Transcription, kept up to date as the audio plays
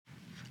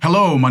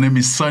Hello, my name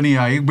is Sunny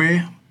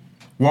Aigbe.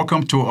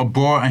 Welcome to A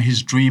Boy and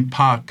His Dream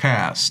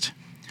podcast.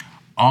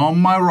 On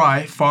my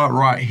right, far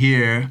right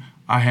here,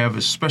 I have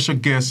a special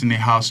guest in the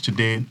house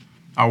today.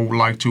 I would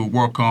like to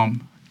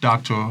welcome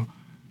Dr.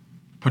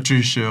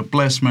 Patricia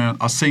Blessman,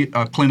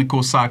 a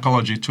clinical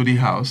psychologist, to the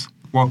house.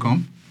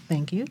 Welcome.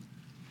 Thank you.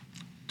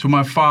 To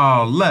my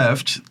far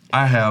left,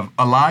 I have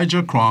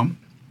Elijah Crump.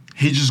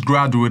 He just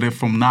graduated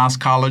from Mauz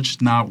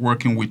College, now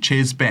working with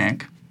Chase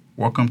Bank.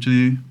 Welcome to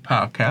the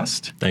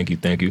podcast. Thank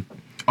you.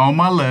 On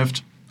my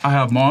left, I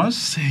have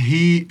Mauz.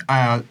 He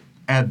at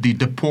the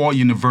DePaul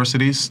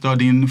University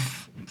studying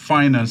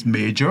finance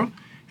major.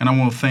 And I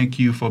want to thank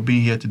you for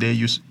being here today.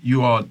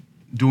 You are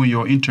doing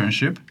your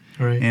internship.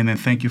 Right. And then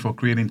thank you for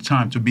creating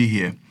time to be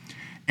here.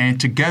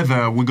 And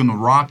together, we're going to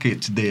rock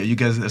it today. You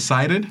guys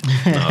excited?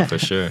 For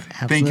sure.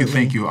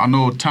 Thank you. I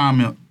know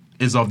time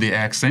is of the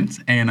accent,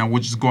 and I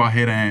will just go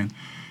ahead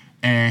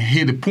and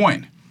hit the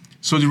point.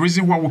 So the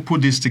reason why we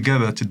put this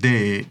together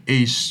today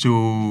is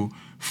to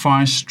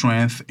find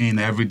strength in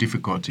every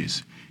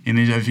difficulties. And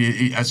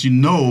as you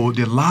know,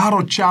 there are a lot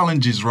of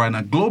challenges right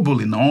now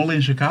globally, not only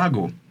in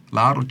Chicago. A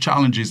lot of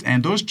challenges,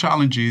 and those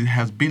challenges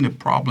has been a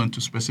problem to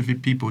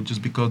specific people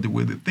just because of the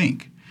way they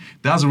think.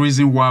 That's the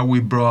reason why we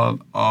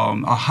brought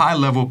a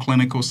high-level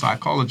clinical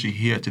psychology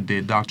here today,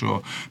 Dr.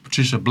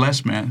 Patricia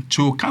Blessman,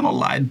 to kind of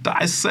like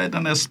dissect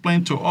and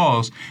explain to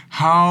us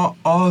how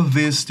all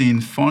these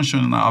things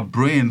function in our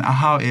brain,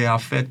 how it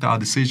affects our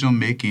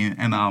decision-making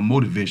and our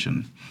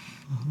motivation.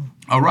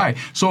 Mm-hmm. All right,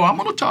 so I'm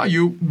going to tell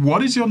you,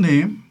 what is your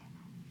name,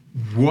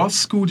 what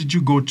school did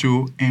you go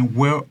to, and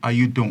where are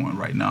you doing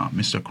right now,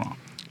 Mr. Crump?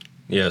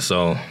 Yeah,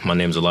 so my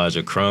name's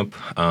Elijah Crump.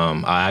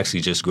 I actually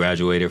just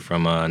graduated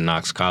from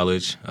Knox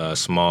College, a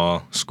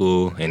small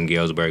school in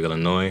Galesburg,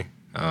 Illinois,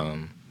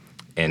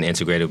 in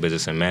integrated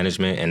business and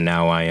management, and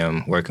now I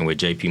am working with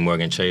J.P.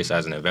 Morgan Chase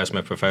as an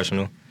investment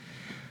professional.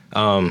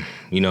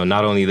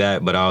 Not only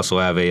that, but I also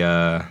have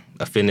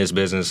a fitness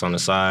business on the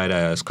side.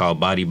 It's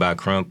called Body by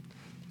Crump.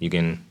 You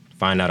can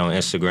find that on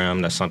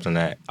Instagram. That's something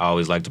that I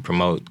always like to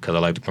promote because I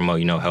like to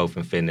promote, health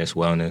and fitness,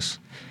 wellness.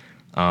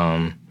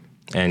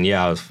 And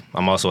yeah,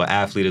 I'm also an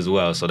athlete as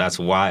well. So that's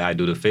why I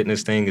do the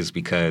fitness thing, is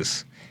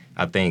because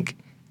I think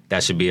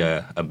that should be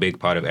a big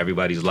part of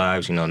everybody's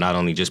lives, not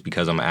only just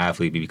because I'm an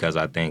athlete, but because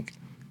I think,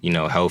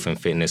 health and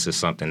fitness is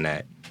something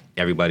that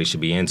everybody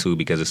should be into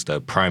because it's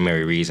the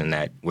primary reason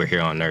that we're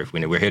here on earth.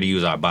 We're here to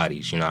use our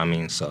bodies, you know what I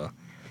mean? So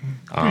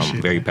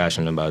I'm very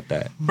passionate about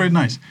that. Very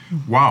nice.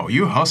 Wow,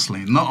 you're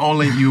hustling. Not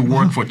only you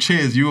work for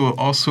Chase, you are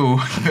also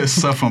a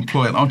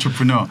self-employed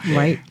entrepreneur.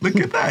 Right. Look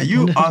at that.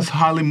 You are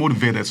highly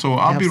motivated. So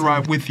I'll be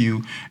right with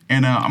you.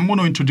 And I'm going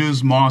to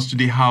introduce Mauz to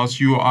the house.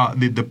 You are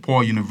at the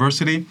DePaul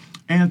University.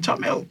 And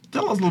tell us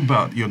a little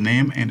about your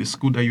name and the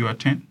school that you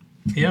attend.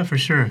 Yeah, for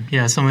sure.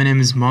 Yeah, so my name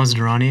is Mauz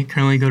Durrani.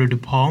 Currently go to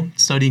DePaul,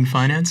 studying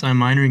finance. I'm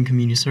minoring in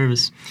community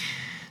service.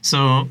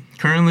 So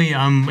currently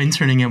I'm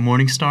interning at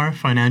Morningstar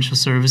Financial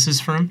Services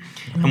firm.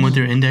 I'm with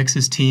their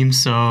indexes team.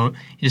 So I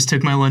just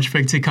took my lunch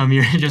break to come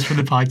here just for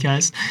the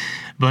podcast.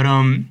 But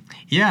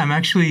yeah, I'm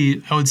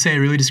actually, I would say I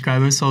really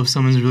describe myself as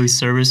someone who's really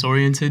service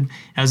oriented.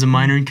 As a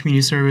minor in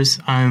community service,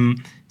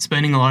 I'm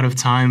spending a lot of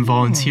time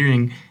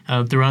volunteering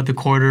throughout the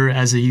quarter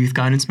as a youth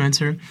guidance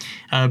mentor.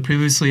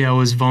 Previously, I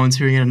was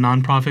volunteering at a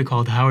nonprofit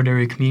called Howard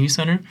Area Community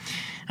Center.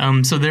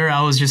 So there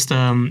I was just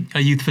a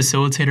youth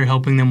facilitator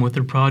helping them with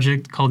their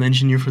project called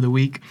Engineer for the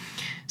Week.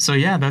 So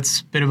yeah,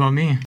 that's a bit about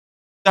me.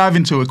 Dive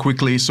into it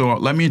quickly. So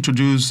let me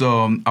introduce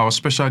our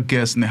special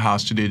guest in the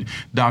house today,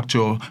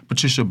 Dr.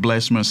 Patricia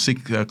Blessman,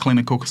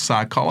 clinical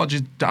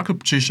psychologist. Dr.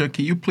 Patricia,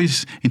 can you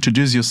please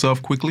introduce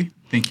yourself quickly?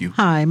 Thank you.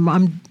 Hi,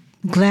 I'm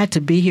glad to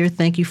be here.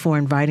 Thank you for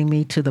inviting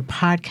me to the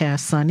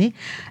podcast, Sunny.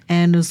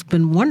 And it's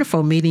been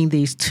wonderful meeting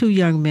these two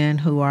young men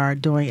who are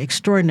doing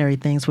extraordinary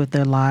things with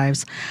their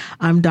lives.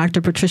 I'm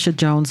Dr. Patricia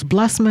Jones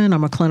Blessman.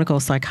 I'm a clinical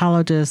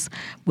psychologist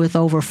with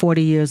over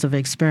 40 years of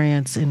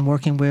experience in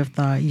working with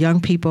young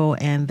people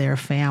and their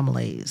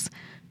families.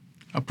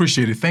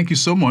 Appreciate it. Thank you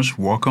so much.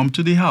 Welcome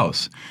to the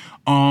house.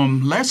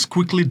 Let's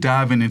quickly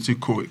dive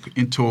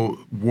into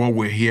what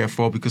we're here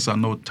for, because I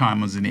know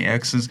time is in the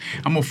essence.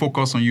 I'm going to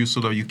focus on you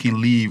so that you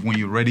can leave when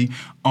you're ready.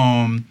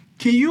 Can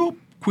you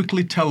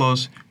quickly tell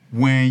us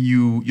when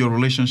your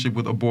relationship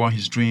with A Boy and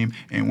His Dream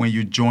and when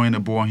you joined A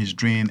Boy and His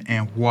Dream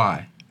and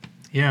why?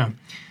 Yeah.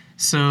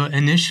 So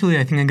initially,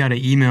 I think I got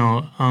an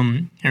email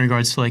in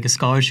regards to like a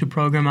scholarship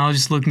program. I was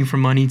just looking for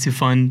money to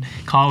fund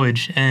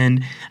college,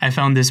 and I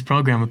found this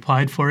program,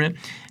 applied for it,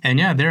 and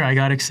yeah, there I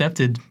got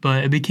accepted.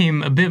 But it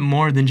became a bit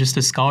more than just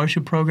a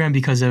scholarship program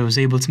because I was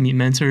able to meet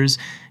mentors,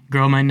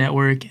 grow my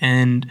network,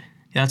 and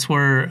that's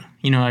where,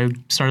 I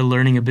started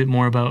learning a bit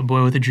more about A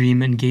Boy with a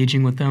Dream,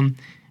 engaging with them,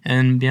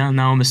 and yeah,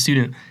 now I'm a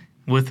student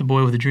with A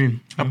Boy with a Dream.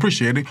 I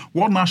appreciate it.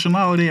 What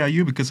nationality are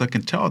you? Because I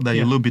can tell that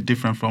you're a little bit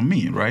different from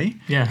me, right?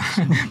 Yeah,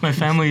 my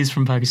family is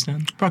from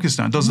Pakistan.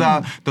 Pakistan. Does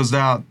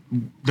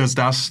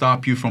that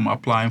stop you from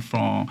applying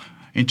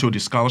into the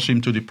scholarship,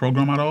 into the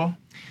program at all?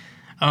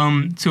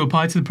 To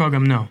apply to the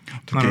program, no.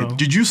 Not at all.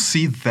 Did you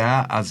see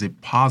that as a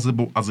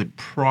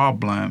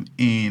problem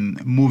in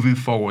moving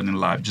forward in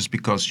life just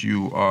because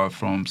you are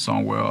from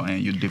somewhere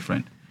and you're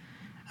different?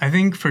 I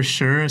think for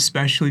sure,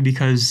 especially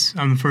because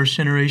I'm a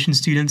first-generation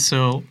student,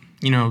 so,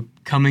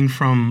 coming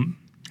from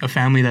a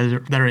family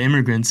that are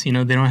immigrants, they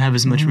don't have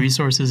as much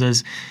resources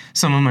as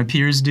some of my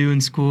peers do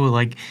in school.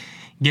 Like,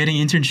 getting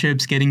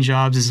internships, getting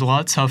jobs is a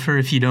lot tougher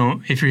if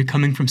you're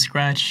coming from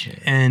scratch,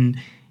 and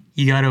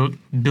you got to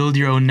build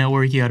your own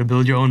network, you got to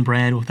build your own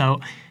brand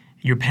without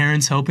your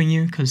parents helping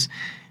you, because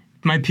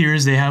my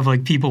peers, they have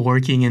like people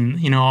working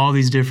in, all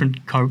these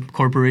different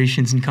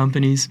corporations and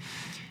companies,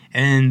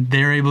 and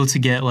they're able to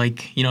get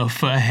like, a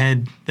foot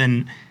ahead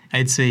than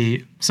I'd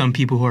say some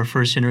people who are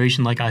first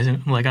generation like I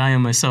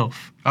am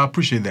myself. I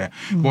appreciate that.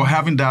 Well,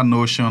 having that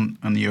notion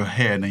in your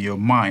head and your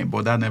mind,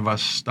 but that never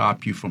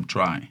stopped you from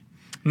trying.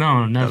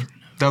 No, never.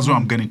 That's what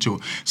I'm getting to.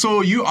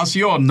 So as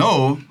you all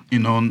know,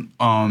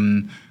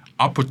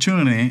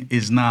 opportunity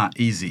is not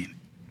easy.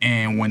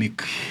 And when it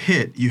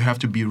hit, you have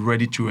to be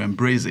ready to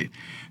embrace it.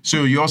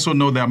 So you also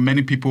know that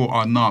many people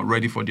are not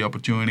ready for the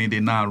opportunity.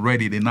 They're not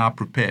ready. They're not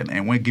prepared.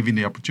 And when given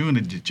the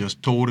opportunity, they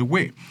just throw it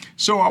away.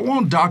 So I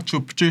want Dr.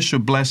 Patricia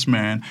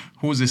Blessman,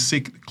 who's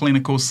a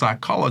clinical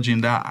psychologist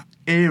in that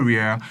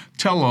area,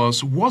 tell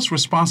us what's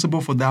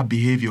responsible for that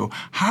behavior.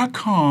 How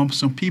come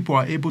some people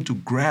are able to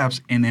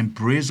grasp and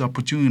embrace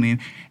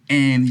opportunity,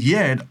 and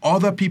yet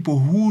other people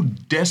who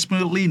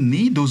desperately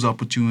need those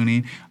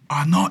opportunities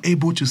are not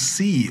able to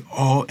see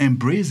or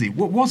embrace it?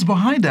 What's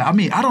behind that? I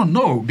mean, I don't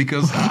know,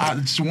 because I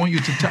just want you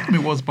to tell me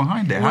what's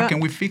behind that. How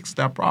can we fix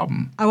that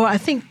problem? Well, I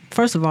think,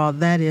 first of all,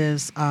 that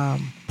is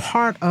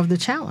part of the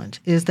challenge,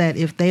 is that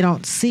if they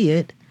don't see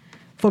it,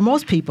 for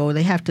most people,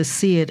 they have to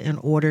see it in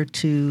order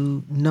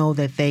to know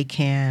that they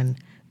can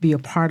be a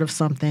part of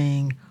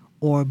something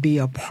or be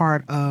a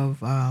part of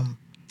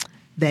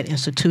that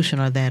institution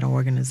or that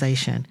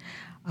organization.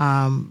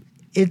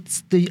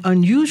 It's the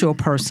unusual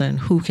person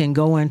who can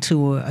go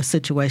into a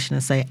situation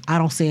and say, I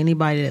don't see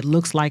anybody that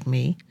looks like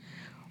me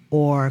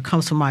or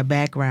comes from my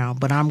background,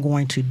 but I'm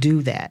going to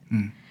do that.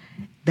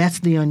 That's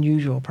the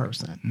unusual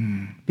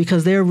person,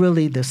 because they're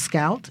really the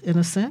scout in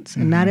a sense,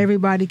 and not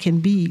everybody can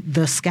be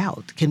the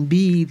scout, can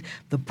be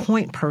the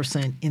point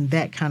person in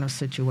that kind of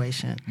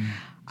situation.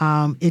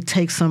 It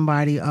takes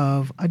somebody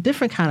of a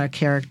different kind of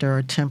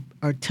character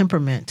or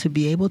temperament to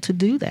be able to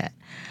do that.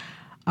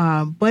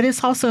 But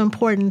it's also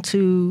important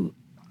to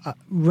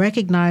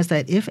recognize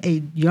that if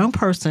a young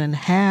person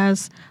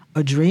has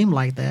a dream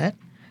like that,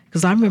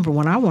 because I remember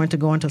when I wanted to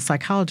go into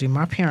psychology,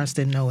 my parents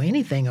didn't know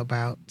anything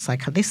about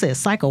psychology. They said,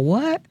 "Psycho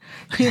what?"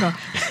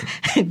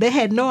 They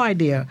had no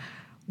idea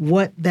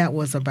what that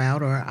was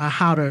about or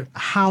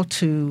how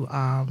to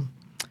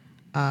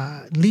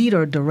lead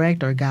or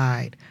direct or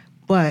guide.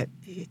 But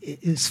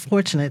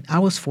I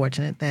was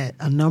fortunate that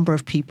a number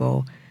of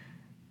people,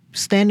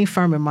 standing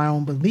firm in my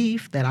own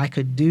belief that I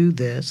could do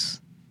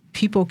this,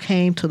 people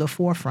came to the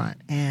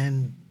forefront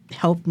and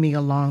helped me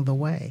along the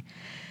way.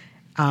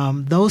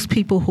 Those young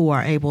people who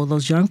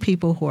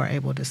are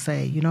able to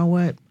say, you know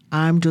what,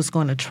 I'm just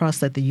going to trust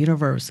that the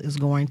universe is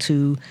going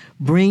to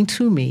bring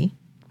to me,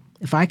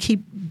 if I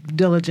keep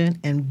diligent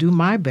and do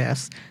my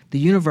best, the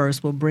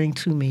universe will bring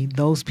to me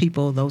those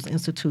people, those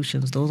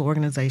institutions, those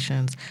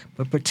organizations,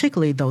 but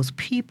particularly those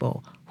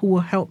people who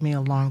will help me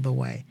along the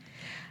way.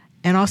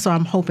 And also,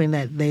 I'm hoping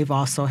that they've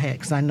also had,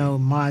 because I know,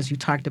 Mauz, you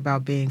talked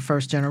about being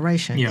first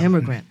generation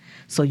immigrant.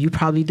 So you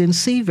probably didn't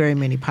see very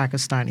many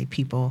Pakistani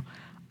people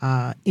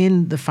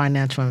in the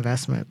financial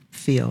investment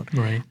field.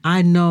 Right.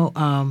 I know,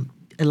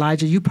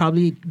 Elijah, you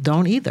probably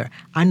don't either.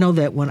 I know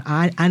that when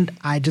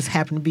I just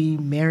happen to be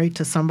married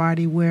to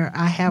somebody where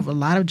I have a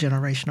lot of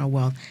generational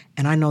wealth,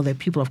 and I know that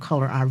people of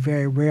color are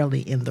very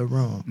rarely in the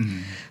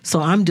room. So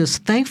I'm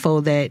just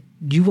thankful that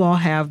you all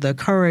have the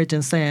courage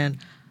in saying,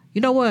 you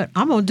know what,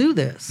 I'm going to do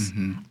this.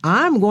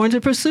 I'm going to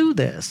pursue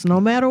this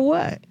no matter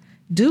what.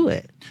 Do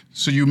it.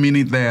 So you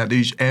meaning that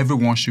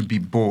everyone should be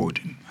bold,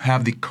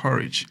 have the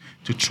courage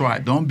to try.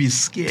 Don't be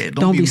scared.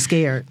 Don't be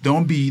scared.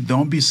 Don't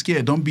be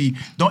scared.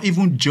 Don't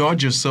even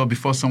judge yourself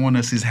before someone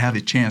else has had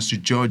a chance to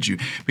judge you.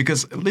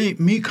 Because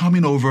me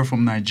coming over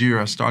from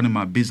Nigeria, starting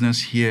my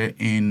business here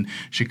in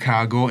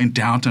Chicago, in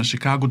downtown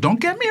Chicago, don't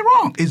get me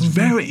wrong, it's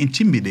very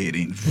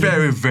intimidating.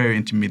 Very, very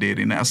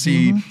intimidating. I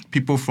see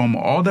people from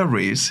all the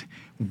race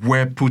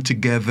were put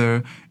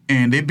together,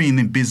 and they've been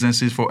in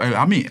businesses for,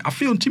 I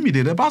feel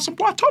intimidated about some.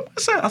 I told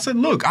myself, I said,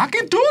 look, I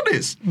can do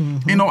this.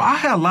 I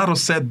had a lot of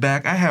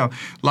setback. I had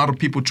a lot of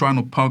people trying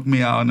to punk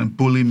me out and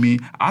bully me.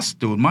 I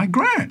stood my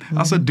ground.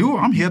 I said, dude,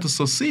 I'm here to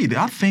succeed.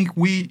 I think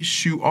we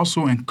should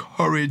also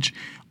encourage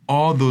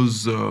all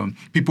those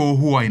people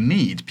who are in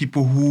need,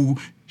 people who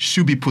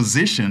should be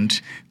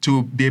positioned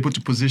to be able to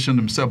position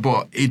themselves.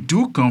 But it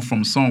do come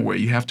from somewhere.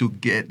 You have to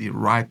get the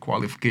right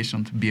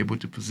qualification to be able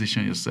to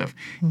position yourself.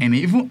 And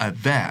even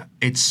at that,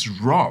 it's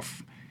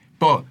rough.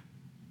 But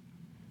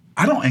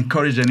I don't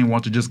encourage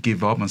anyone to just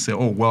give up and say,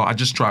 oh, well, I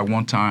just tried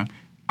one time.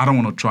 I don't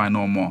want to try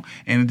no more.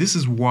 And this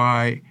is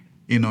why,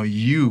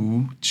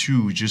 you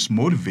to just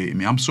motivate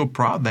me. I'm so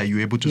proud that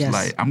you're able to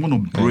Yes. I'm going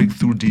to break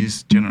through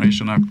this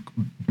generational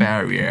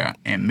barrier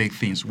and make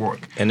things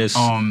work. And it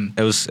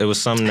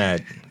was something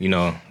that,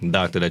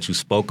 doctor, that you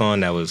spoke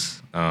on that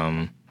was,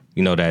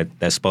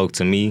 that spoke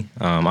to me.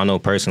 I know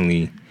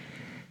personally,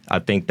 I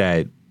think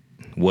that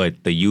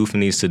what the youth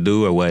needs to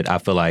do, or what I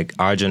feel like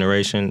our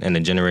generation and the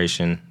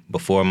generation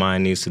before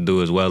mine needs to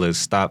do as well, is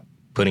stop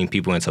putting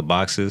people into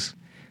boxes.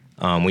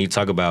 When you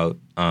talk about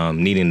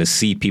needing to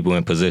see people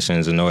in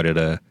positions in order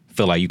to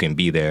feel like you can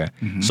be there.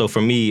 Mm-hmm. So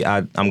for me,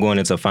 I'm going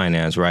into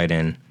finance, right?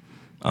 And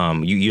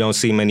you don't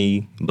see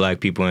many black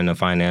people in the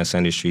finance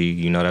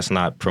industry. That's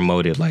not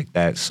promoted like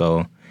that.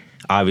 So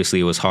obviously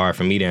it was hard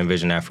for me to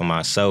envision that for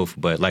myself.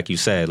 But like you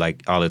said,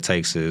 like all it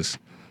takes is,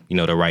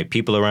 the right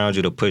people around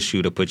you to push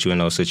you, to put you in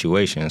those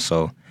situations.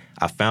 So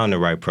I found the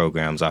right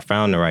programs. I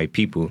found the right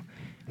people.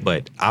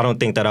 But I don't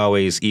think that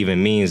always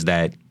even means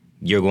that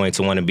you're going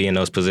to want to be in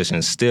those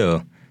positions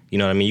still. You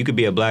know what I mean? You could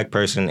be a black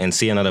person and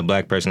see another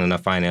black person in the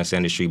finance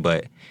industry,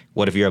 but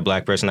what if you're a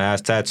black person that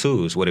has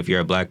tattoos? What if you're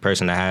a black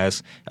person that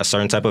has a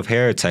certain type of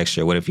hair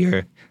texture? What if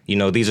you're,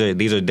 these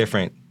are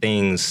different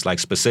things, like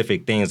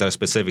specific things that are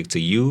specific to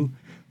you.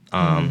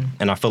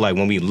 And I feel like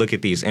when we look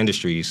at these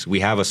industries, we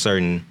have a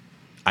certain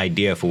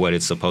idea for what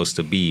it's supposed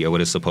to be or what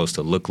it's supposed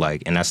to look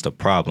like, and that's the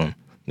problem.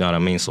 You know what I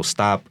mean? So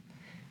stop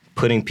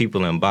putting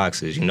people in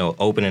boxes,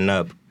 opening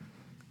up,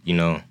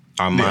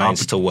 our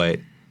minds to what,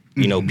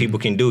 people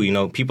can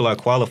do. People are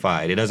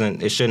qualified.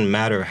 It shouldn't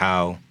matter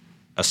how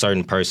a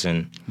certain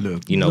person,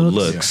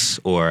 looks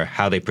or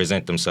how they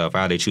present themselves,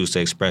 how they choose to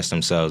express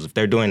themselves. If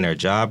they're doing their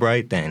job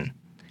right, then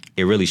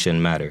it really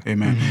shouldn't matter.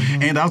 Amen.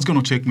 Mm-hmm. And that's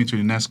going to take me to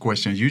the next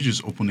question. You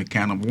just opened a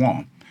can of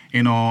worms.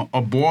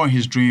 A boy in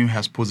his dream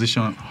has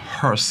positioned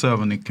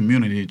herself in the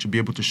community to be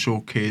able to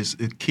showcase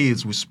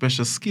kids with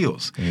special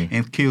skills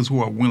and kids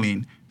who are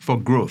willing for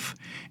growth.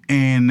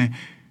 And,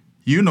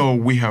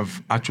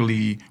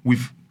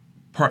 we've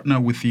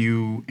partnered with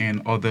you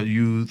and other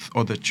youth,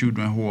 other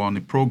children who are on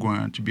the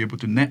program to be able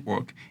to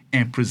network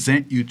and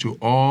present you to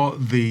all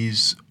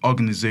these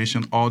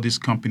organizations, all these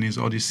companies,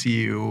 all these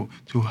CEO,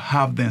 to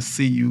have them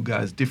see you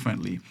guys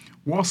differently.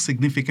 What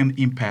significant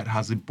impact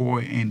has a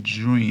boy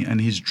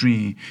and his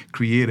dream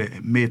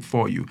made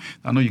for you?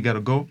 I know you got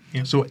to go.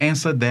 Yep. So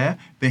answer that.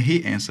 Then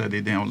he answered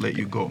it. Then I'll let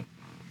you go.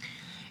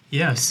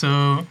 Yeah.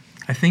 So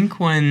I think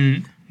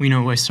when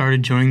I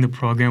started joining the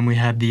program, we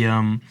had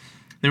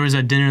there was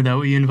a dinner that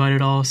we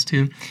invited all us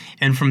to,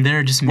 and from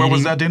there just Where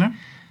was that dinner?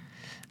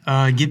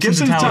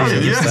 Gibson's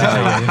Italian.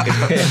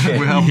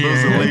 We have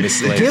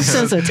those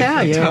Gibson's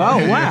Italian.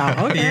 Oh,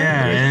 wow. Okay.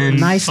 Yeah, and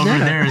nice over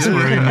dinner. there is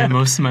where I met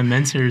most of my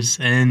mentors.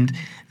 And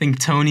I think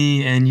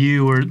Tony and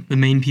you were the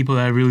main people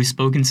that I've really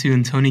spoken to.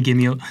 And Tony gave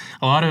me a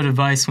lot of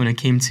advice when it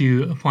came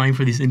to applying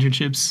for these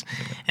internships.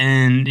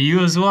 And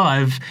you as well.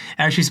 I've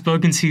actually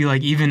spoken to you,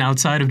 even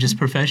outside of just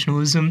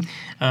professionalism.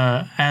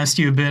 I asked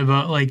you a bit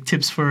about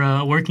tips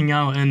for working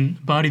out and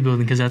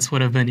bodybuilding, because that's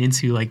what I've been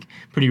into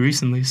pretty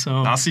recently.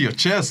 So I see your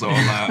chest all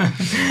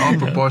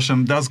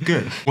proportion. That's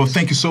good. Well,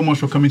 thank you so much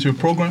for coming to the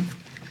program.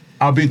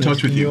 I'll be in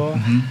touch with you.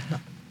 Mm-hmm.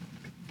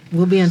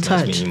 We'll be in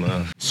touch.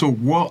 So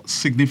what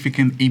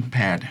significant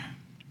impact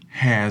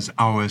has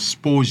our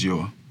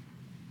exposure?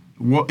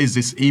 What is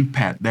this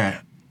impact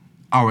that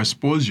our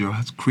exposure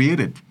has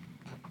created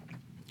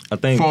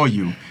for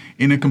you?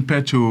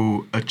 Compared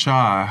to a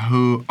child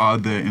who are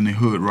there in the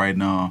hood right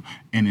now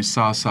in the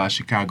south side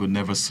Chicago,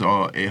 never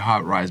saw a high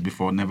rise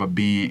before, never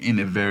been in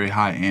a very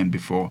high end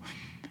before.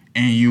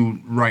 And you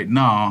right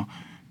now,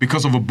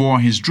 because of a boy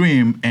and his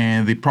dream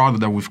and the product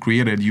that we've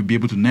created, you'll be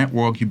able to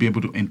network, you'll be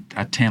able to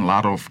attend a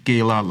lot of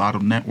gala, a lot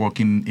of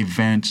networking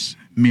events,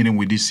 meeting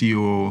with the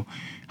CEO.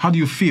 How do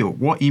you feel?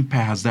 What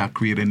impact has that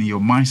created in your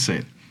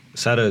mindset?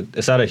 It's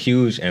had a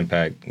huge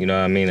impact, you know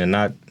what I mean? And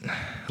not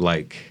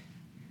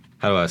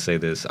how do I say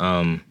this?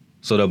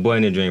 So the Boy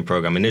in the Dream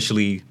program,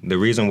 initially, the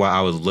reason why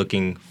I was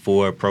looking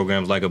for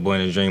programs like a Boy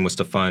in the Dream was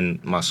to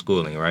fund my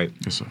schooling, right?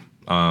 Yes, sir.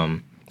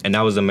 And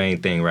that was the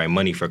main thing, right?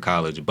 Money for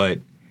college. But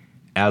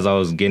as I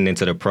was getting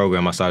into the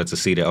program, I started to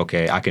see that,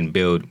 okay, I can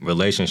build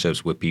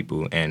relationships with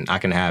people, and I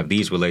can have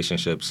these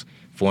relationships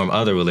form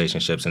other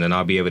relationships, and then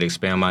I'll be able to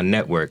expand my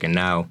network. And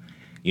now,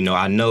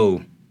 I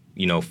know,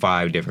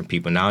 5 different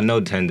people. Now I know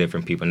 10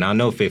 different people. Now I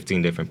know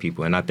 15 different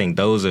people. And I think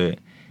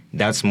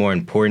that's more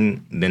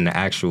important than the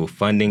actual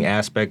funding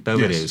aspect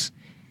of it, is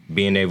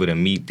being able to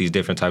meet these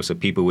different types of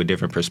people with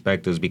different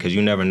perspectives, because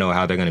you never know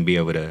how they're going to be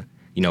able to,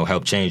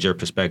 help change your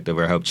perspective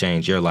or help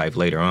change your life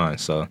later on.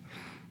 So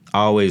I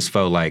always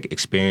felt like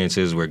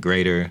experiences were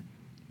greater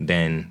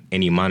than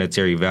any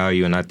monetary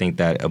value. And I think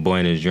that a Boy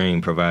in His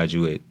Dream provides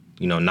you with,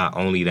 not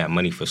only that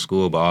money for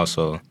school, but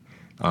also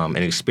an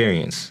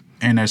experience.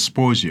 And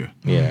exposure.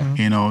 Yeah.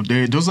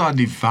 Mm-hmm. Those are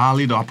the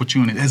valid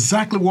opportunities.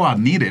 Exactly what I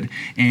needed.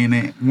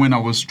 And when I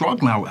was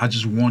struggling, I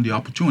just want the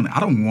opportunity. I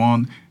don't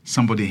want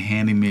somebody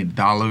handing me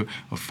 $1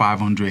 or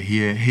 $500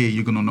 here. Hey,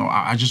 you're gonna know.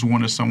 I just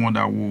wanted someone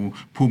that will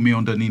put me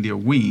underneath their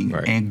wing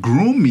and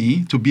groom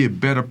me to be a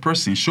better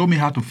person. Show me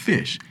how to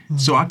fish,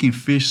 so I can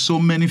fish so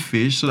many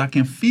fish, so that I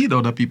can feed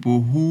other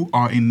people who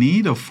are in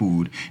need of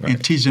food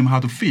and teach them how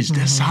to fish.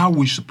 That's how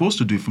we're supposed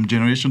to do it from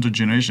generation to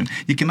generation.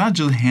 You cannot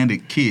just hand a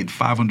kid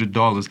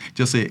 $500,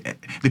 just say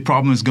the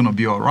problem is gonna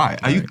be all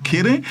right. Are you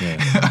kidding?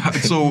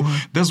 So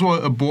that's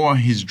where a boy,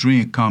 his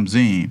dream comes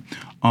in.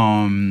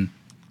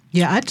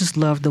 Yeah, I just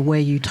love the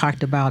way you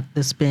talked about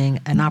this being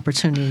an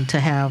opportunity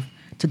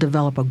to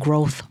develop a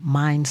growth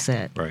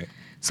mindset. Right.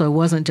 So it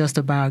wasn't just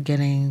about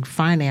getting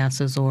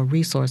finances or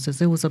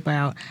resources. It was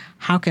about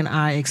how can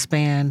I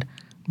expand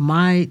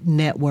my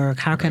network?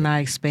 How can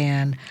I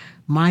expand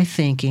my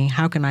thinking?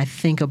 How can I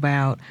think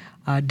about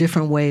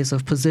different ways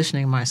of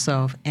positioning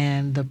myself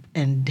and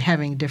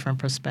having different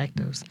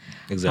perspectives?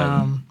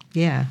 Exactly.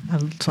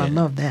 I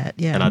love that.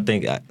 Yeah. And I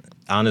think,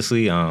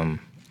 honestly,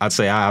 I'd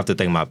say I have to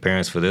thank my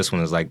parents for this one.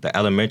 Is like the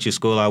elementary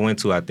school I went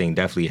to, I think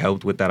definitely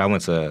helped with that. I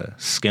went to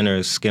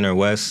Skinner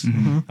West.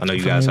 I know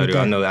you guys heard it.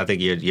 I think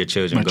your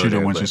children go there. My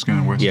children went to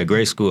Skinner West. Yeah,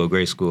 great school.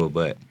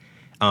 But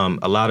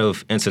a lot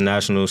of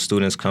international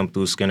students come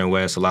through Skinner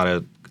West, a lot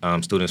of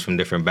students from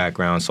different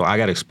backgrounds. So I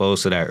got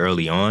exposed to that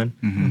early on.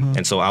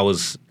 And so I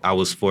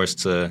was forced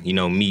to,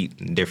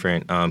 meet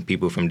different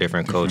people from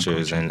different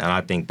cultures. And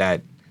I think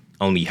that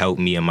only helped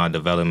me in my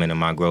development and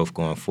my growth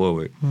going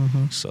forward.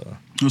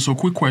 So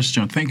quick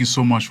question. Thank you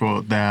so much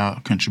for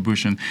that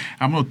contribution.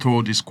 I'm going to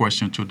throw this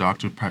question to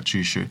Dr.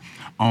 Patricia.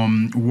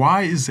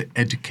 Why is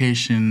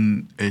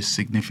education a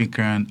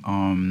significant,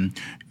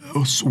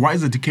 why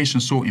is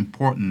education so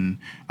important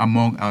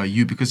among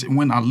you? Because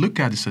when I look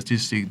at the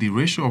statistic, the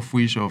ratio of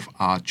which of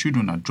our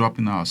children are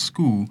dropping out of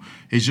school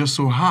is just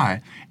so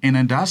high. And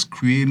then that's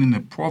creating a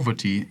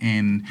poverty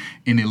in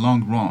the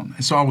long run.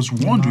 So I was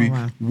wondering,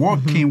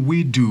 what can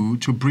we do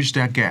to bridge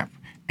that gap?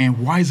 And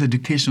why is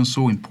education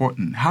so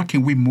important? How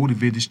can we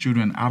motivate these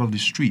children out of the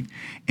street?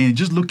 And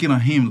just looking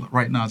at him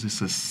right now as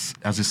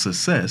a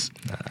success,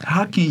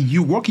 what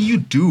can you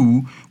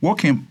do? What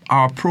can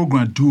our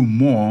program do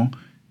more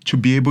to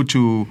be able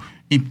to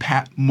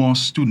impact more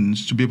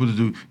students, to be able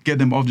to get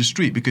them off the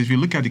street? Because if you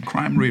look at the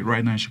crime rate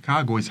right now in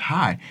Chicago, it's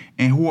high.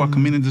 And who are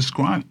committing this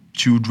crime?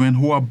 Children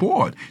who are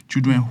bored,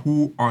 children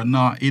who are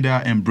not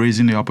either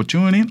embracing the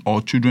opportunity,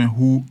 or children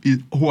who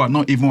are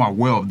not even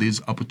aware of this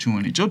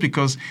opportunity. Just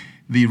because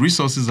the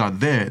resources are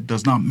there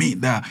does not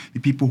mean that the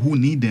people who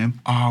need them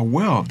are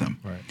aware of them.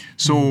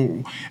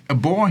 So a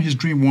boy and his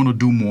dream want to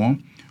do more.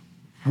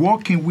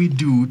 What can we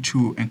do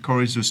to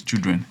encourage those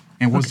children?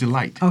 And what's the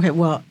light? Okay,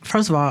 well,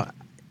 first of all,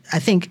 I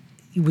think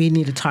we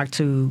need to talk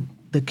to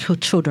the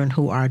children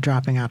who are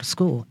dropping out of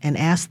school and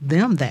ask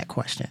them that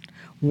question.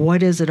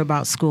 What is it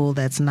about school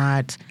that's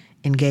not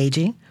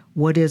engaging?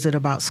 What is it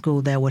about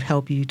school that would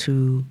help you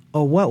to,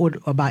 or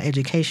about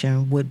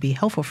education would be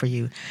helpful for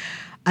you?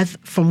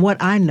 From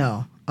what I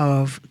know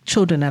of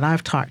children that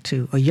I've talked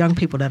to, or young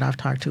people that I've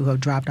talked to who have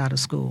dropped out of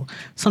school,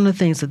 some of the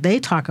things that they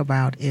talk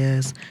about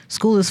is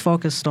school is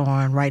focused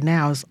on, right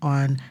now, is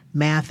on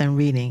math and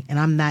reading,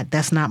 and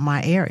that's not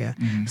my area.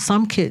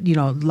 Some kids,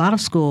 a lot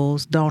of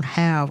schools don't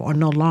have or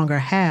no longer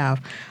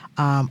have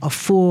a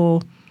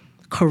full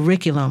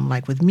curriculum,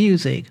 like with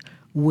music,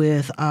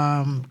 with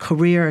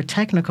career or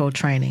technical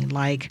training,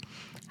 like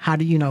how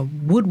do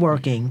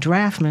woodworking,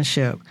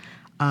 draftsmanship,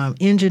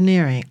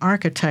 engineering,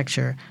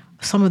 architecture,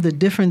 some of the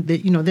different,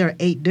 there are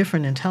 8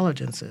 different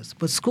intelligences,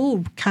 but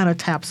school kind of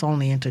taps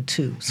only into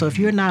 2. So if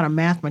you're not a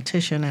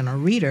mathematician and a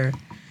reader,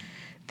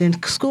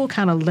 then school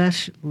kind of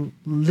lets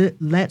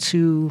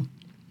you,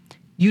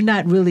 you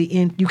can't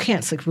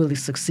really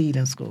succeed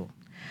in school.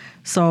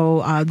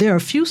 So there are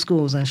a few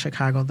schools in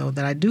Chicago, though,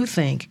 that I do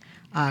think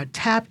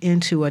tap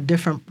into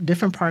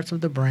different parts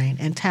of the brain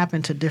and tap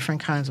into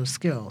different kinds of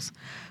skills.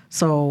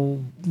 So,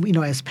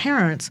 as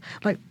parents,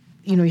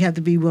 you have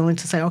to be willing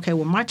to say, okay,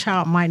 well, my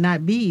child might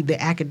not be the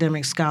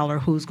academic scholar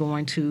who's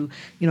going to,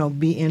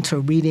 be into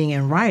reading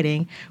and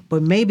writing,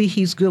 but maybe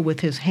he's good with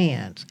his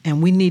hands.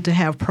 And we need to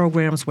have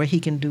programs where he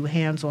can do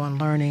hands-on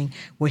learning,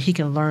 where he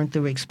can learn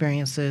through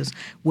experiences,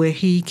 where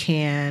he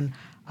can,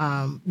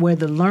 where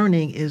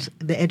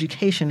the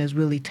education is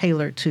really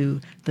tailored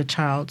to the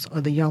child's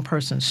or the young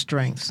person's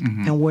strengths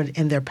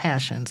and their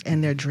passions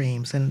and their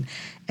dreams. And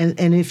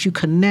if you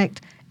connect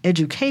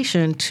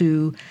education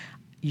to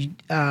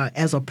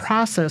as a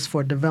process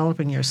for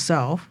developing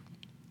yourself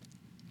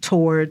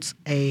towards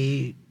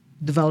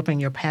developing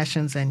your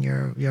passions and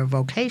your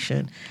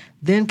vocation,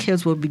 then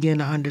kids will begin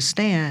to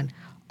understand,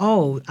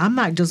 oh, I'm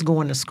not just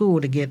going to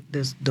school to get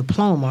this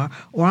diploma,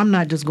 or I'm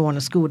not just going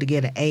to school to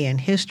get an A in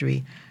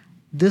history.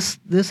 This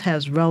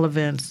has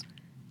relevance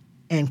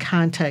and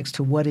context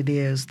to what it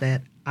is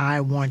that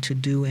I want to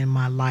do in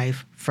my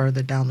life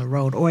further down the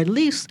road, or at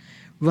least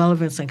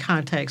relevance and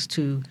context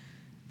to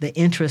the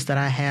interest that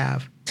I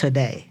have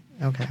today.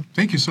 Okay.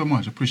 Thank you so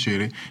much.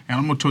 Appreciate it. And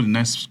I'm going to throw the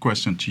next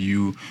question to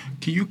you.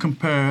 Can you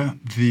compare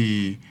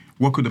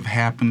what could have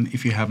happened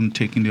if you haven't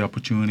taken the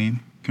opportunity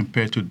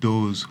compared to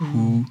those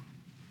who?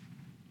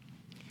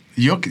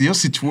 your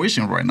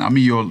situation right now. I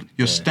mean,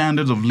 your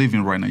standards of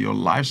living right now, your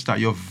lifestyle,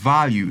 your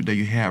value that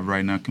you have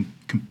right now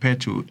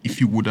compared to if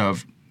you would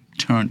have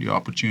turned your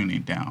opportunity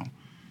down.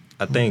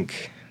 I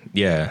think,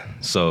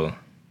 so...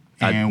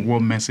 And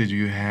what message do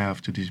you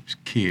have to these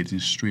kids in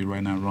the street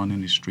right now,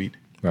 running the street?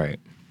 Right.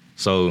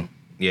 So,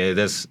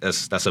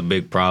 that's a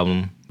big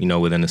problem,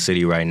 within the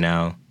city right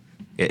now.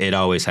 It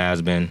always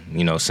has been,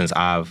 since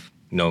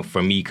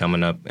for me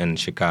coming up in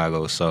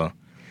Chicago. So,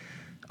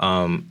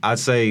 I'd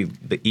say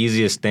the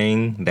easiest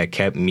thing that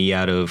kept me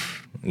out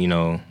of,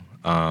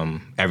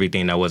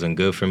 everything that wasn't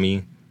good for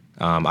me,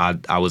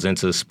 I was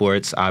into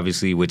sports,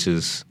 obviously, which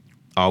is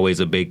always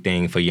a big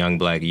thing for young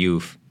Black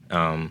youth.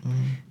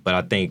 But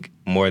I think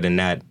more than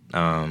that,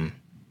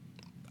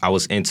 I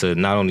was into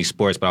not only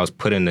sports, but I was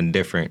put in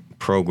different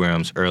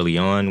programs early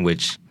on,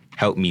 which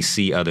helped me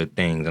see other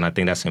things. And I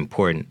think that's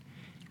important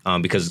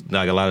because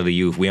like a lot of the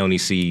youth, we only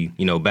see,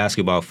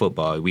 basketball,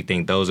 football. We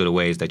think those are the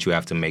ways that you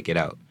have to make it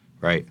out,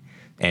 right?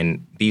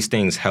 And these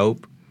things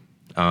help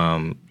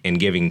in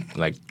giving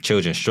like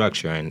children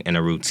structure and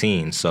a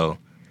routine. So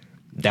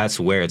that's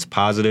where it's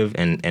positive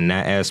in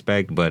that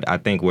aspect. But I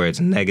think where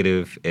it's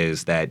negative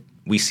is that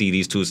we see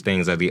these two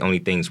things are the only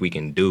things we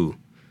can do.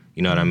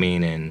 You know what I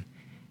mean?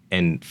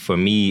 And for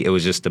me, it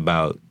was just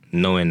about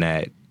knowing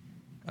that,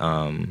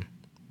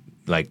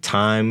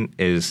 time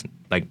is,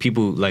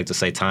 people like to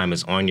say time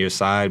is on your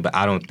side, but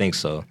I don't think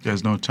so.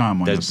 There's no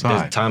time on your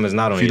side. Time is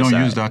not on your side. If you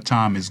don't use that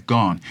time, it's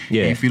gone.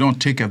 Yeah. If you don't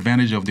take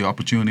advantage of the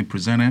opportunity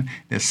presented,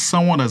 there's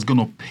someone that's going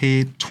to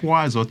pay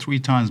twice or three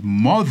times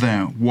more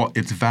than what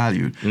it's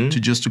valued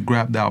to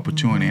grab the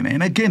opportunity.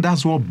 And again,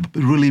 that's what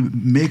really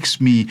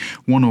makes me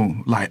want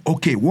to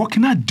okay, what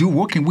can I do?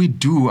 What can we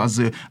do as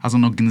an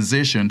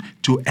organization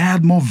to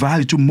add more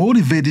value, to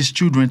motivate these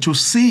children to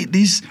see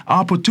this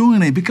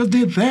opportunity because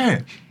they're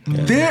there.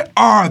 Yeah. They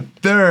are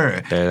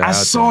there. I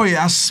saw it.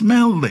 I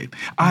smelled it.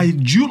 I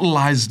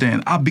utilized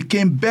them. I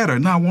became better.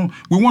 Now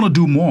we want to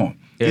do more.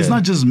 Yeah. It's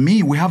not just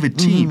me. We have a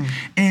team.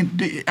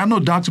 And I know,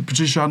 Dr.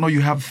 Patricia, I know you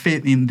have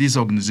faith in this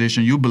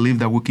organization. You believe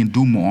that we can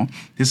do more.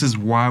 This is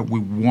why we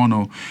want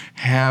to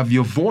have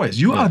your voice.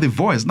 You are the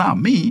voice, not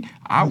me.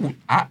 I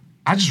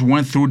just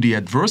went through the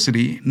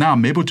adversity. Now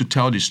I'm able to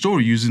tell the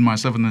story using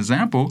myself as an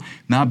example.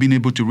 Now being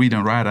able to read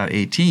and write at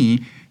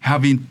 18,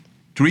 having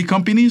 3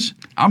 companies,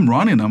 I'm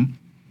running them.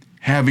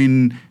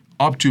 Having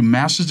up to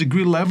master's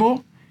degree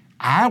level,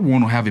 I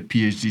want to have a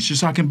PhD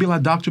so I can be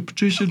like Dr.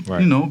 Patricia,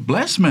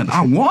 Blessman.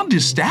 I want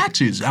the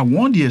status. I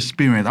want the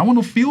experience. I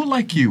want to feel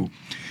like you.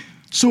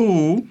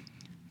 So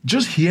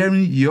just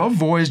hearing your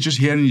voice, just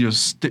hearing your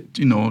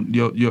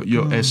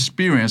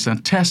experience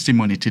and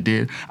testimony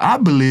today, I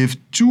believe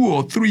 2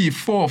 or 3,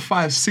 4,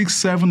 5, 6,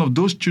 7 of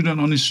those children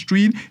on the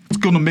street is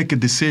going to make a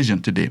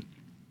decision today.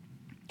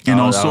 They're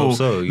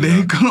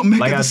gonna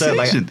make a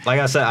decision.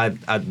 Like I said,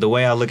 I the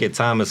way I look at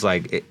time is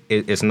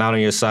it's not on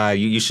your side.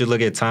 You should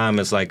look at time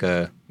as I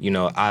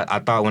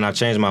thought when I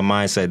changed my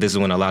mindset, this is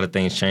when a lot of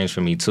things changed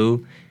for me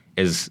too,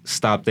 is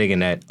stop thinking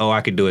that, I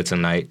could do it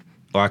tonight,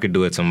 or I could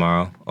do it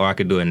tomorrow, or I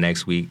could do it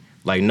next week.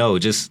 No,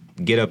 just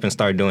get up and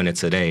start doing it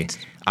today.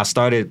 I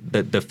started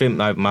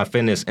my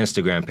fitness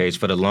Instagram page.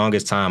 For the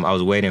longest time, I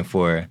was waiting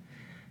for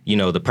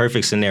the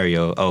perfect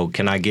scenario. Oh,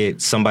 can I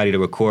get somebody to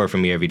record for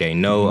me every day?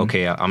 No,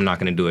 okay, I'm not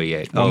going to do it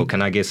yet. Oh,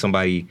 can I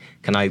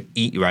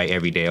eat right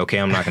every day? Okay,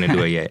 I'm not going to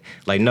do it yet.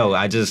 No,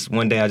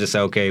 one day I just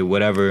said, okay,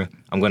 whatever,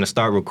 I'm going to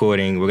start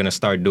recording, we're going to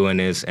start doing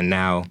this, and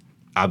now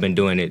I've been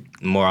doing it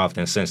more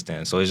often since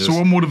then. So it's just... So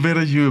what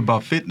motivated you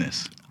about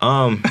fitness?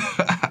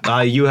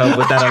 You help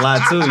with that a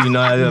lot too.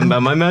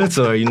 My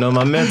mentor.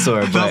 My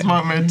mentor. That's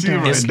my mentee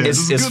right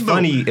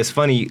there. It's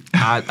funny.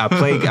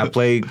 I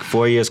played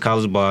 4 years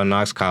college ball at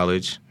Knox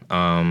College.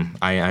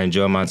 I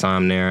enjoyed my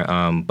time there.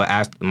 But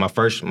after my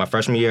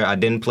freshman year, I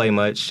didn't play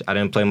much. I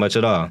didn't play much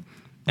at all.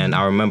 And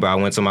I remember I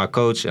went to my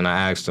coach and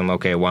I asked him,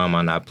 okay, why am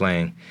I not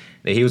playing?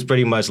 And he was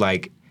pretty much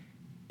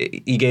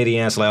he gave the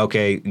answer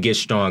okay, get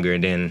stronger,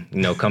 and then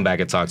come back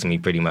and talk to me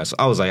pretty much. So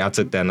I was I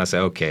took that and I said,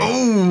 okay.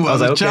 Oh, I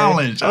was like,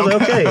 challenge. I was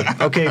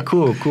okay,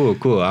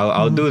 cool.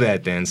 I'll do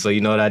that then. So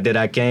what I did,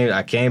 I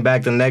came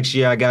back the next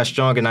year, I got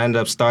stronger, and I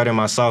ended up starting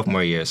my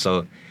sophomore year.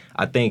 So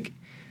I think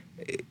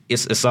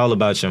it's all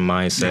about your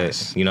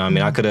mindset.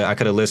 Yes. I could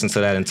have listened to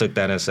that and took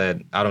that and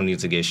said, I don't need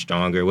to get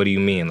stronger. What do you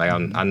mean?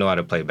 I know how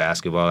to play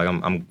basketball.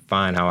 I'm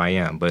fine how I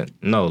am. But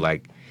no,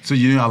 so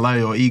you didn't allow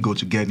your ego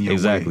to get in your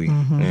exactly. way.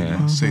 Exactly.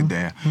 Yeah. Say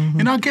that.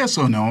 And I guess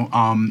there's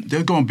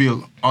going to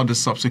be other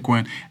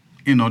subsequent.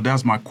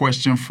 That's my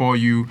question for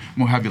you. I'm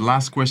going to have the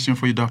last question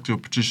for you, Dr.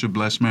 Patricia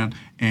Blessman,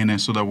 and then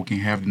so that we can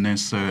have the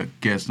next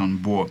guest on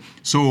board.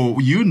 So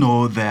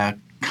that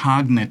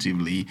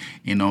cognitively,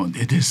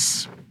 it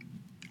is.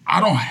 I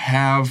don't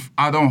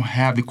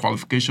have the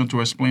qualification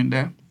to explain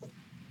that.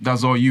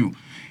 That's all you.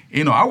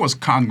 I was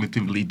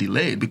cognitively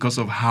delayed because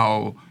of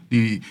how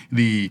the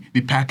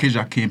package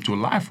I came to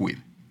life with.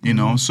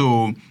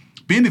 So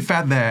being the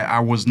fact that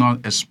I was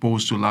not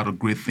exposed to a lot of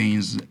great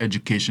things,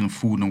 education,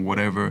 food, and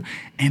whatever,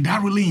 and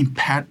that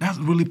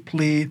really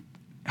played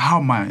how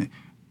my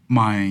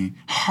my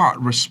heart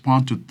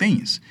respond to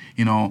things,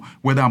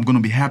 whether I'm going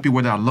to be happy,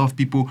 whether I love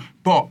people.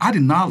 But I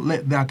did not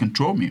let that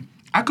control me.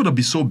 I could have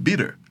been so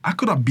bitter. I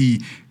could have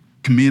been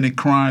committing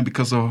crime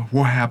because of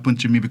what happened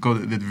to me,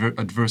 because of the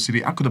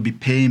adversity. I could have been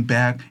paying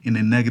back in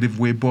a negative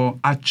way, but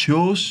I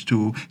chose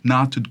to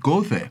not to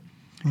go there.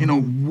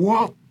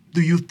 What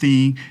do you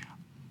think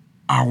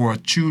our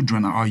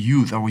children, our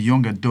youth, our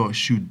young adults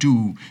should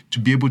do to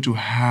be able to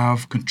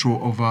have control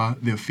over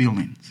their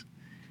feelings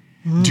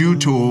due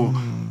to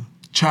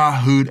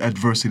childhood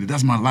adversity?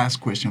 That's my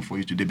last question for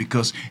you today,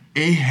 because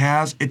it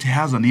has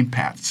an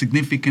impact,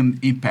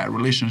 significant impact,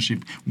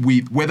 relationship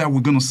with whether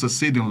we're going to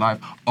succeed in life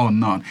or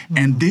not.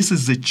 And this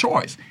is a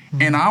choice.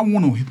 And I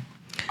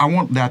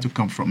want that to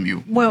come from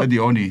you. Well, the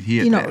audience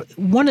hear that.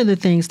 One of the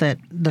things that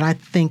I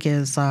think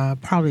is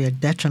probably a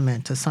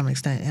detriment to some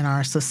extent in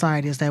our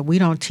society is that we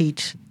don't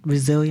teach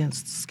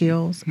resilience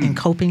skills and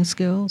coping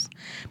skills,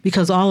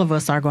 because all of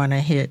us are going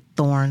to hit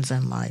thorns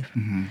in life.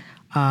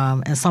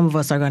 And some of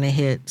us are going to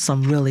hit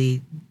some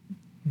really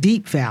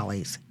deep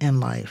valleys in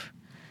life.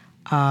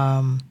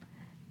 And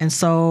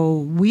so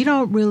we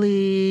don't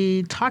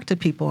really talk to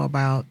people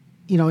about,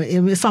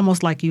 it's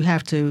almost like you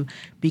have to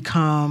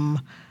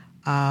become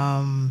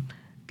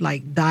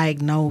like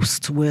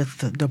diagnosed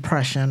with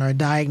depression or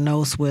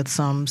diagnosed with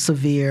some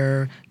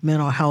severe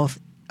mental health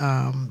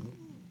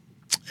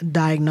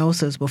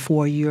diagnosis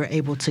before you're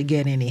able to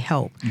get any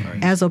help.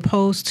 Right. As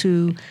opposed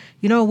to,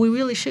 we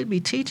really should be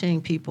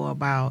teaching people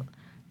about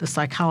the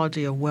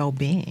psychology of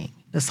well-being,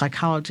 the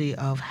psychology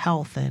of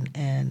health and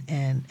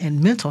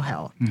mental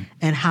health,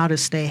 and how to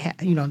stay,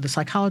 the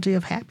psychology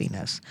of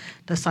happiness,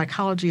 the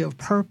psychology of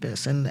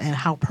purpose, and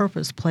how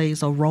purpose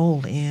plays a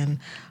role in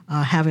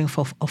having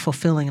a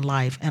fulfilling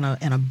life and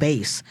a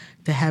base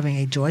to having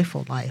a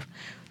joyful life.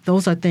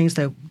 Those are things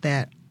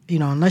that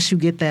unless you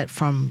get that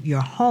from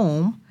your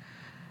home,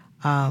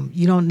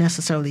 you don't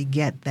necessarily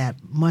get that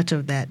much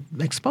of that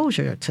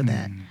exposure to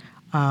that.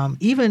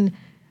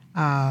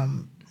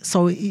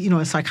 So,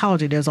 in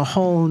psychology, there's a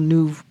whole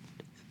new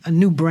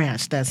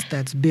branch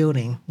that's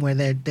building where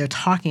they're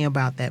talking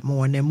about that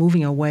more, and they're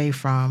moving away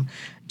from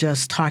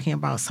just talking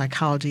about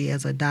psychology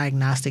as a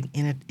diagnostic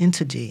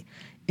entity,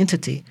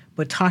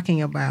 but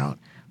talking about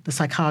the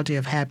psychology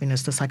of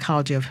happiness, the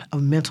psychology of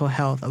mental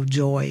health, of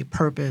joy,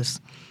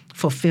 purpose,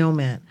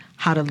 fulfillment,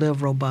 how to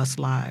live robust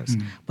lives,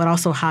 but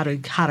also how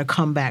to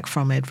come back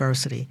from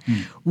adversity.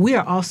 We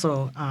are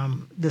also,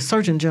 the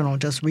Surgeon General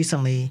just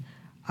recently,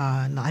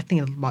 I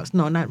think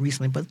not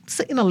recently, but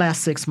in the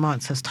last 6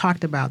 months, has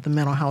talked about the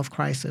mental health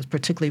crisis,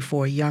 particularly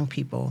for young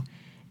people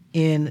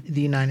in the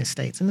United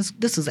States. And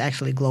this is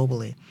actually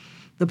globally.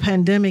 The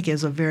pandemic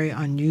is a very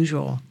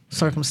unusual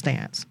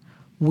circumstance.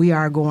 We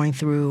are going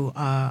through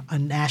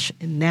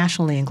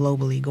nationally and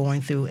globally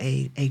going through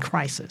a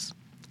crisis.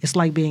 It's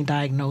like being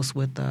diagnosed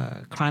with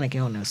a chronic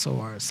illness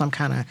or some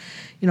kind of,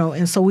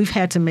 and so we've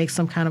had to make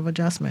some kind of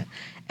adjustment.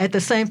 At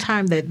the same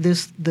time that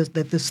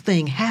this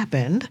thing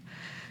happened,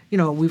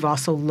 we've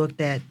also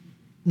looked at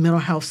mental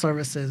health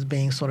services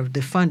being sort of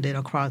defunded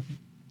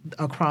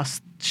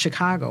across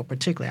Chicago,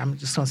 particularly. I'm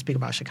just going to speak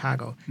about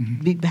Chicago.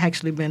 They've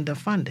actually been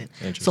defunded.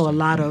 So a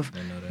lot of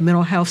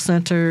mental health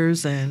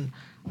centers and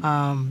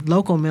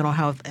local mental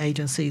health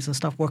agencies and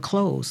stuff were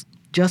closed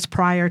just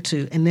prior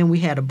to, and then we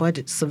had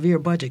severe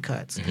budget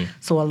cuts.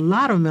 So a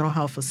lot of mental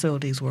health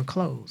facilities were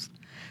closed.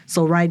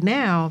 So right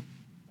now,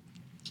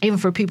 even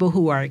for people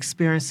who are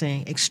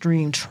experiencing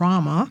extreme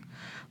trauma,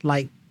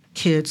 like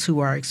kids who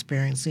are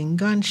experiencing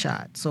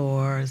gunshots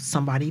or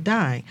somebody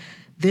dying,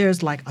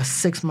 there's like a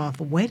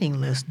 6-month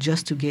waiting list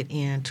just to get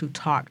in to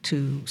talk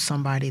to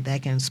somebody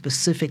that can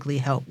specifically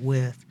help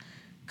with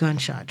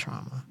gunshot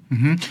trauma.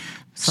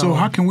 So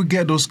how can we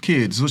get those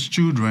kids, those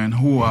children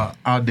who are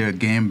out there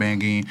gang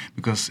banging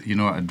because,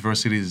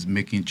 adversity is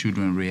making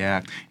children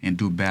react and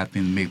do bad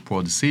things, make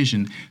poor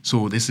decisions.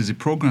 So this is a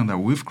program that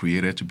we've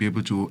created to be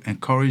able to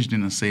encourage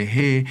them and say,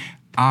 hey,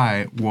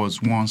 I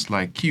was once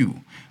like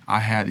you. I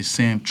had the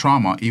same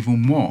trauma,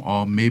 even more,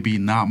 or maybe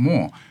not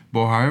more.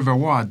 But however,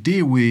 what I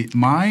did with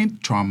my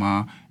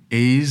trauma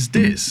is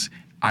this.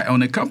 I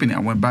own a company. I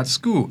went back to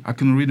school. I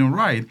couldn't read and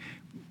write.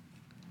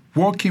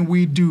 What can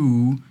we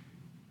do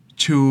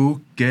to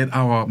get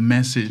our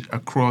message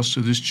across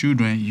to these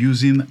children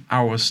using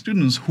our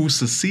students who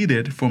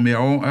succeeded from their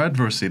own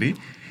adversity?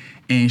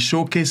 And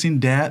showcasing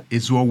that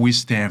is what we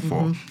stand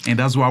for. And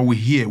that's why we're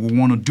here. We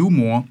want to do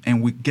more,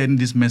 and we're getting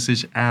this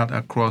message out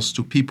across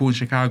to people in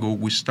Chicago.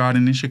 We're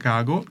starting in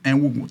Chicago,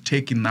 and we'll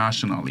take it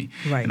nationally.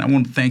 Right. And I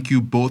want to thank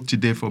you both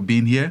today for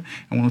being here.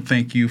 I want to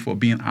thank you for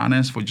being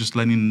honest, for just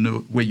letting know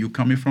where you're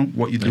coming from,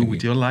 what you do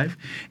with your life,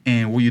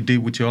 and what you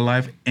did with your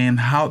life, and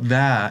how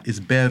that is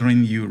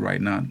bettering you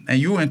right now. And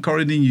you're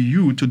encouraging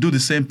you to do the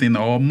same thing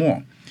or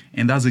more.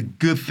 And that's a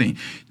good thing.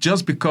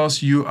 Just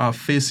because you are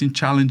facing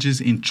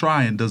challenges in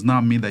trying does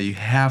not mean that you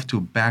have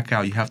to back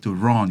out, you have to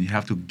run, you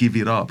have to give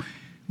it up.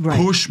 Right.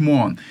 Push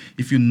more.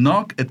 If you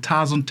knock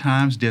 1,000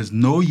 times, there's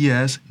no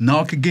yes.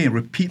 Knock again.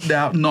 Repeat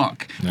that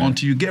knock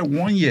until you get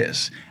one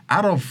yes.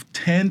 Out of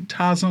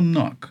 10,000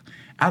 knock,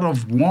 out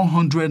of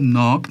 100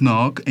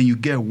 knock, and you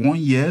get one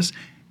yes,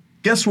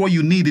 guess what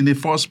you need in the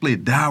first place?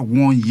 That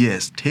one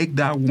yes. Take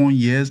that one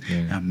yes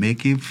and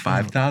make it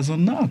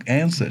 5,000 knock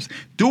answers.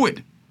 Do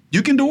it.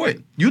 You can do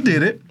it. You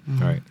did it.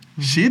 Right.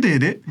 She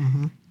did it.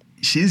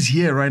 She's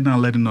here right now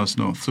letting us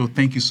know. So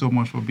thank you so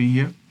much for being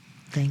here.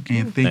 Thank you.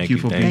 And thank you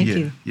for being Thank here.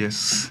 you.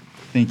 Yes.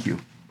 Thank you.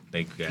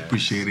 Thank you, guys.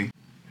 Appreciate it.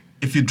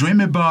 If you dream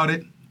about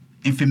it,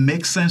 if it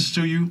makes sense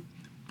to you,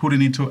 put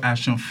it into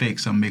action,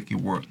 fix, and make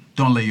it work.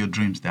 Don't let your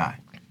dreams die.